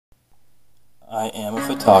I am a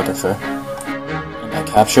photographer, and I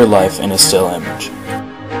capture life in a still image.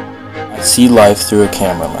 I see life through a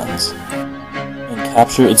camera lens, and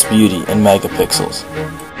capture its beauty in megapixels.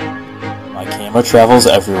 My camera travels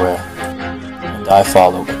everywhere, and I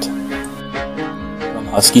follow it. From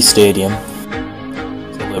Husky Stadium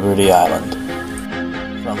to Liberty Island,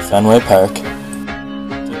 from Fenway Park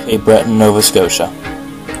to Cape Breton, Nova Scotia,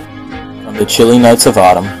 from the chilly nights of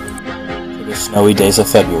autumn to the snowy days of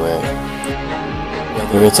February.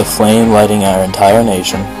 Whether it's a flame lighting our entire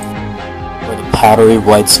nation, or the powdery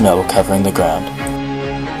white snow covering the ground,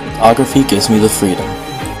 photography gives me the freedom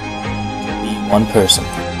to be one person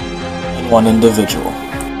and one individual.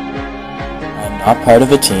 I am not part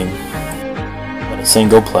of a team, but a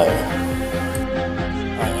single player.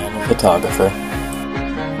 I am a photographer,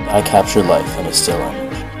 and I capture life in a still image.